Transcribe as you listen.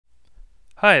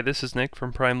Hi, this is Nick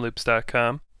from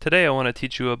PrimeLoops.com. Today I want to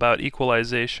teach you about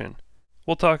equalization.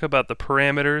 We'll talk about the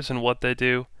parameters and what they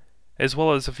do, as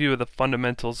well as a few of the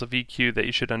fundamentals of EQ that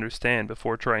you should understand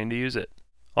before trying to use it.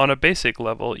 On a basic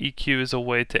level, EQ is a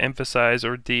way to emphasize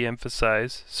or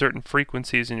de-emphasize certain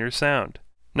frequencies in your sound.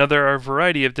 Now there are a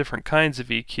variety of different kinds of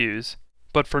EQs,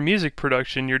 but for music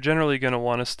production you're generally going to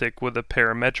want to stick with a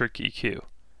parametric EQ.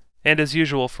 And as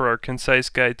usual for our Concise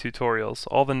guide tutorials,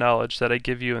 all the knowledge that I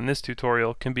give you in this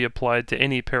tutorial can be applied to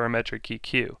any parametric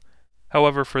EQ.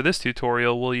 However, for this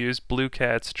tutorial we'll use Blue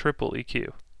Cat's triple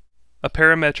EQ. A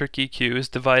parametric EQ is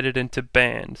divided into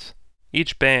bands.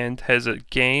 Each band has a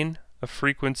gain, a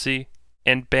frequency,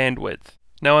 and bandwidth.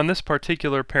 Now on this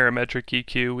particular parametric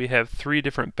EQ we have three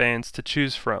different bands to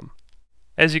choose from.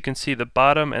 As you can see, the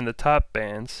bottom and the top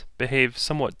bands behave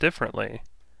somewhat differently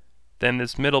than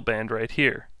this middle band right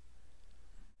here.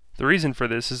 The reason for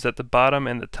this is that the bottom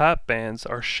and the top bands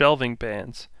are shelving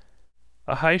bands.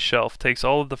 A high shelf takes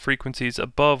all of the frequencies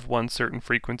above one certain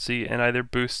frequency and either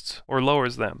boosts or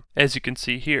lowers them, as you can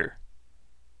see here.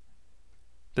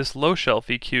 This low shelf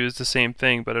EQ is the same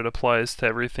thing, but it applies to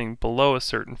everything below a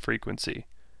certain frequency.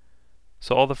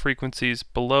 So all the frequencies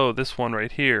below this one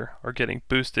right here are getting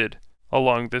boosted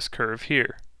along this curve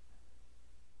here.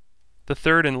 The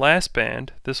third and last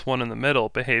band, this one in the middle,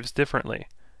 behaves differently.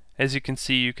 As you can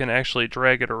see, you can actually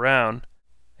drag it around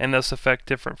and thus affect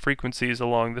different frequencies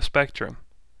along the spectrum,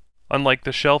 unlike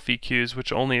the shelf EQs,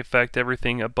 which only affect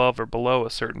everything above or below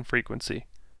a certain frequency.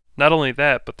 Not only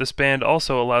that, but this band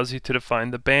also allows you to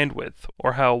define the bandwidth,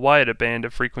 or how wide a band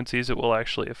of frequencies it will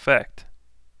actually affect.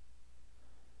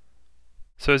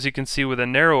 So as you can see, with a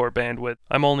narrower bandwidth,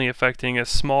 I'm only affecting a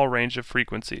small range of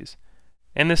frequencies.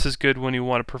 And this is good when you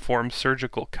want to perform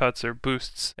surgical cuts or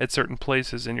boosts at certain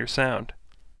places in your sound.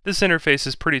 This interface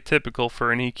is pretty typical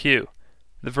for an EQ.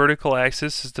 The vertical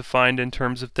axis is defined in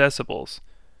terms of decibels,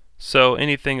 so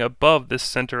anything above this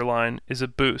center line is a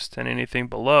boost and anything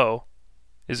below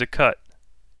is a cut.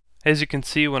 As you can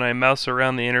see, when I mouse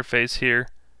around the interface here,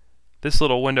 this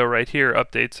little window right here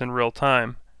updates in real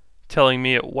time, telling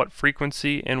me at what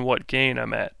frequency and what gain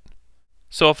I'm at.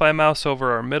 So if I mouse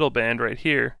over our middle band right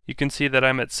here, you can see that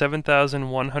I'm at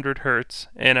 7,100 Hz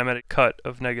and I'm at a cut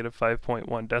of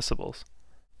 -5.1 decibels.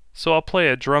 So I'll play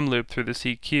a drum loop through this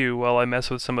EQ while I mess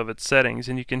with some of its settings,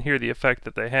 and you can hear the effect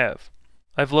that they have.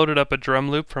 I've loaded up a drum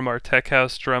loop from our Tech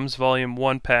House Drums Volume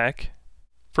 1 pack.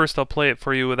 First I'll play it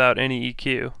for you without any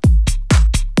EQ.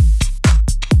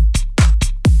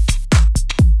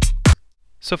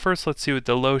 So first let's see what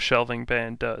the low shelving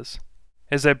band does.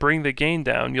 As I bring the gain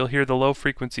down, you'll hear the low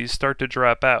frequencies start to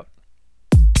drop out.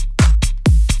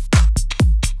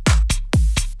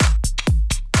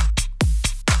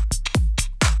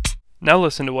 Now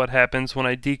listen to what happens when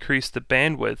I decrease the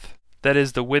bandwidth, that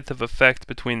is the width of effect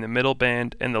between the middle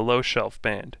band and the low shelf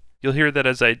band. You'll hear that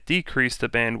as I decrease the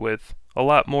bandwidth, a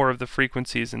lot more of the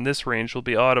frequencies in this range will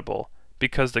be audible,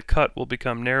 because the cut will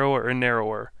become narrower and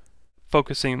narrower,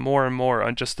 focusing more and more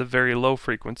on just the very low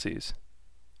frequencies.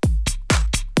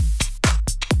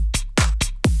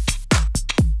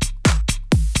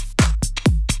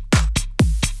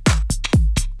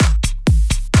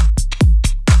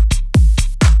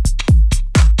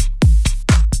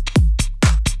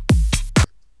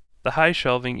 The high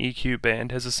shelving EQ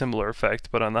band has a similar effect,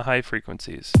 but on the high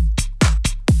frequencies.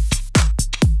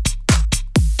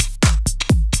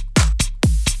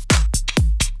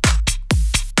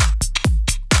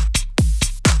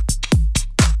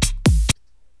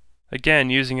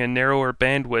 Again, using a narrower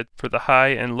bandwidth for the high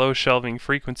and low shelving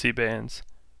frequency bands,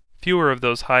 fewer of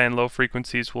those high and low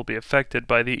frequencies will be affected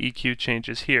by the EQ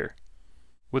changes here.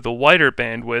 With a wider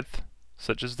bandwidth,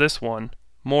 such as this one,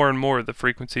 more and more of the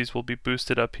frequencies will be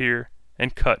boosted up here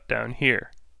and cut down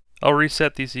here. I'll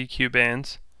reset these EQ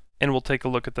bands, and we'll take a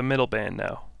look at the middle band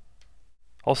now.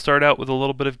 I'll start out with a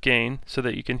little bit of gain so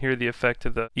that you can hear the effect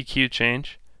of the EQ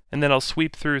change, and then I'll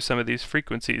sweep through some of these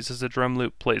frequencies as the drum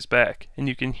loop plays back, and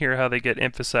you can hear how they get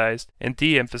emphasized and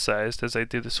de-emphasized as I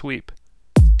do the sweep.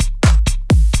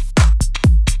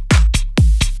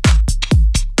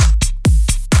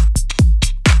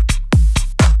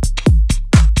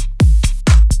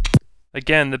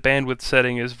 Again, the bandwidth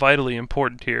setting is vitally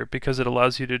important here because it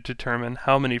allows you to determine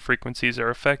how many frequencies are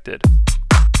affected.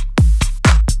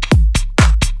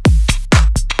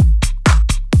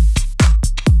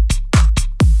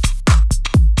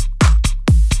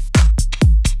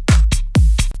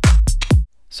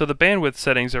 So the bandwidth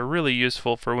settings are really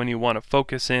useful for when you want to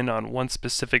focus in on one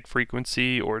specific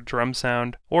frequency or drum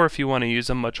sound, or if you want to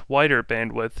use a much wider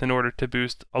bandwidth in order to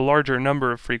boost a larger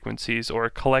number of frequencies or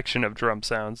a collection of drum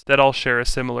sounds that all share a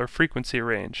similar frequency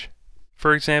range.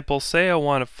 For example, say I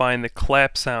want to find the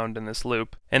clap sound in this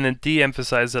loop, and then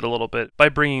de-emphasize it a little bit by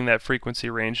bringing that frequency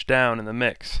range down in the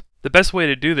mix. The best way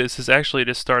to do this is actually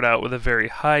to start out with a very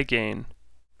high gain.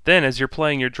 Then, as you're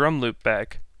playing your drum loop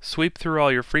back, sweep through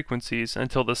all your frequencies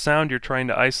until the sound you're trying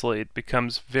to isolate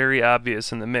becomes very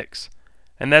obvious in the mix,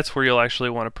 and that's where you'll actually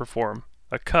want to perform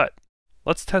a cut.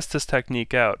 Let's test this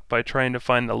technique out by trying to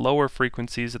find the lower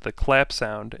frequencies of the clap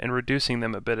sound and reducing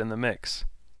them a bit in the mix.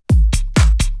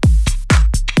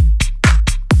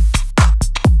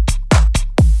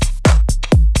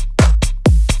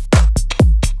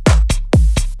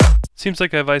 Seems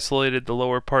like I've isolated the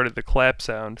lower part of the clap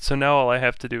sound, so now all I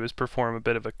have to do is perform a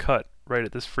bit of a cut right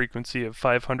at this frequency of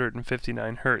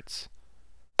 559 Hz.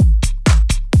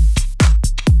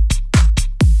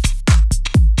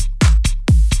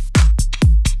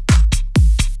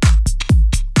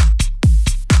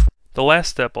 The last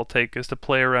step I'll take is to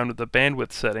play around with the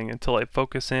bandwidth setting until I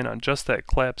focus in on just that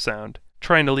clap sound,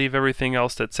 trying to leave everything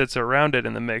else that sits around it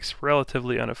in the mix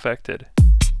relatively unaffected.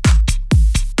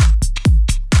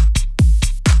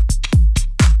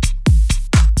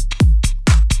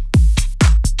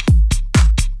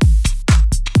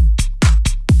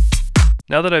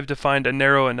 Now that I've defined a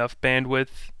narrow enough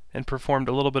bandwidth and performed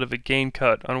a little bit of a gain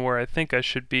cut on where I think I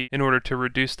should be in order to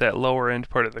reduce that lower end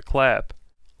part of the clap,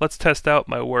 let's test out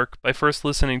my work by first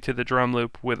listening to the drum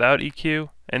loop without EQ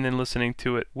and then listening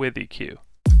to it with EQ.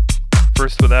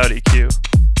 First without EQ,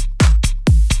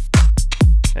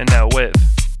 and now with.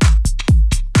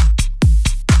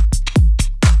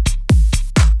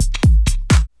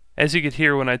 As you could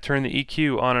hear when I turned the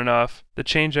EQ on and off, the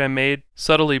change I made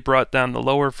subtly brought down the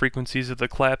lower frequencies of the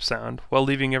clap sound while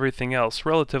leaving everything else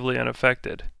relatively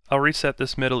unaffected. I'll reset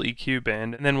this middle EQ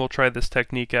band and then we'll try this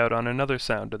technique out on another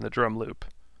sound in the drum loop.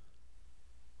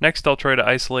 Next I'll try to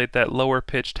isolate that lower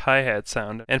pitched hi-hat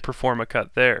sound and perform a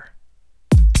cut there.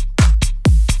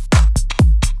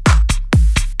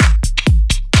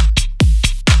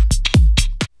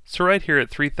 So right here at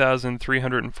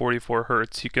 3,344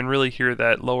 Hz, you can really hear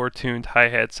that lower tuned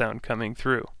hi-hat sound coming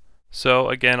through. So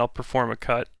again, I'll perform a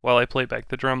cut while I play back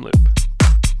the drum loop.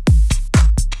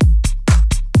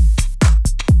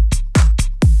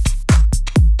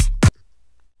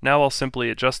 Now I'll simply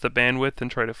adjust the bandwidth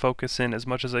and try to focus in as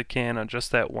much as I can on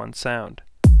just that one sound.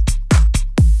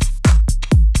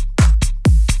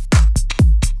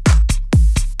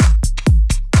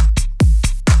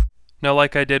 Now,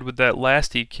 like I did with that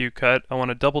last EQ cut, I want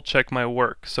to double check my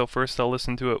work, so first I'll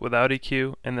listen to it without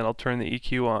EQ, and then I'll turn the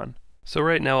EQ on. So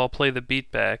right now I'll play the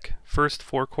beat back, first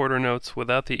 4 quarter notes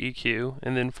without the EQ,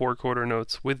 and then 4 quarter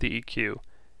notes with the EQ.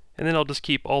 And then I'll just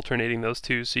keep alternating those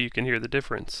two so you can hear the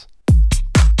difference.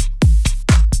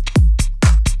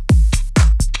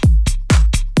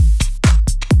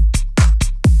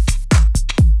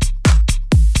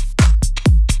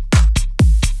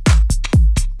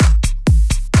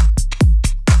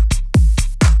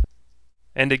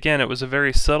 And again, it was a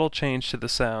very subtle change to the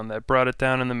sound that brought it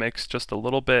down in the mix just a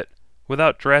little bit,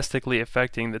 without drastically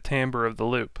affecting the timbre of the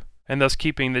loop, and thus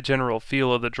keeping the general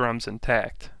feel of the drums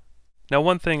intact. Now,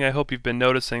 one thing I hope you've been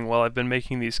noticing while I've been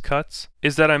making these cuts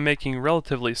is that I'm making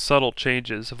relatively subtle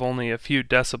changes of only a few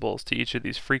decibels to each of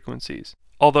these frequencies.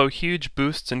 Although huge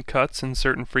boosts and cuts in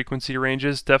certain frequency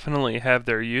ranges definitely have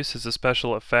their use as a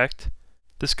special effect,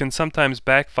 this can sometimes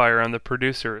backfire on the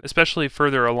producer, especially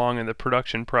further along in the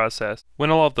production process, when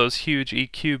all of those huge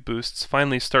EQ boosts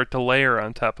finally start to layer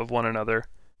on top of one another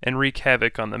and wreak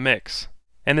havoc on the mix.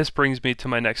 And this brings me to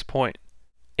my next point.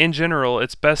 In general,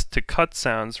 it's best to cut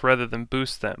sounds rather than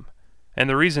boost them, and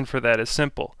the reason for that is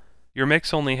simple. Your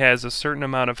mix only has a certain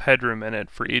amount of headroom in it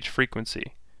for each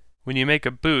frequency. When you make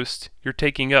a boost, you're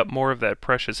taking up more of that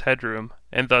precious headroom,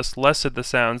 and thus less of the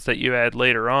sounds that you add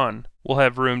later on will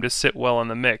have room to sit well in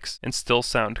the mix and still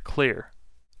sound clear.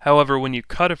 However, when you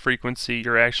cut a frequency,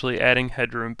 you're actually adding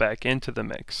headroom back into the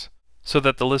mix, so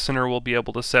that the listener will be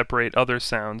able to separate other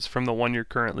sounds from the one you're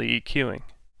currently EQing.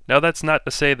 Now, that's not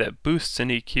to say that boosts in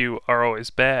EQ are always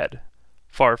bad.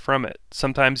 Far from it.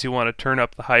 Sometimes you want to turn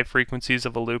up the high frequencies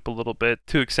of a loop a little bit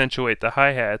to accentuate the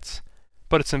hi-hats,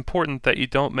 but it's important that you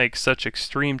don't make such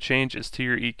extreme changes to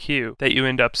your EQ that you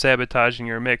end up sabotaging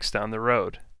your mix down the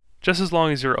road. Just as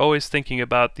long as you're always thinking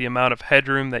about the amount of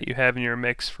headroom that you have in your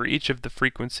mix for each of the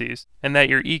frequencies, and that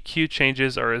your EQ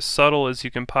changes are as subtle as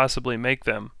you can possibly make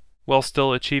them, while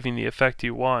still achieving the effect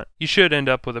you want, you should end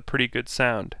up with a pretty good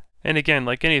sound. And again,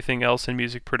 like anything else in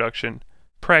music production,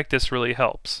 practice really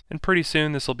helps, and pretty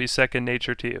soon this will be second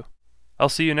nature to you. I'll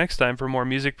see you next time for more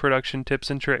music production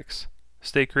tips and tricks.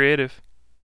 Stay creative.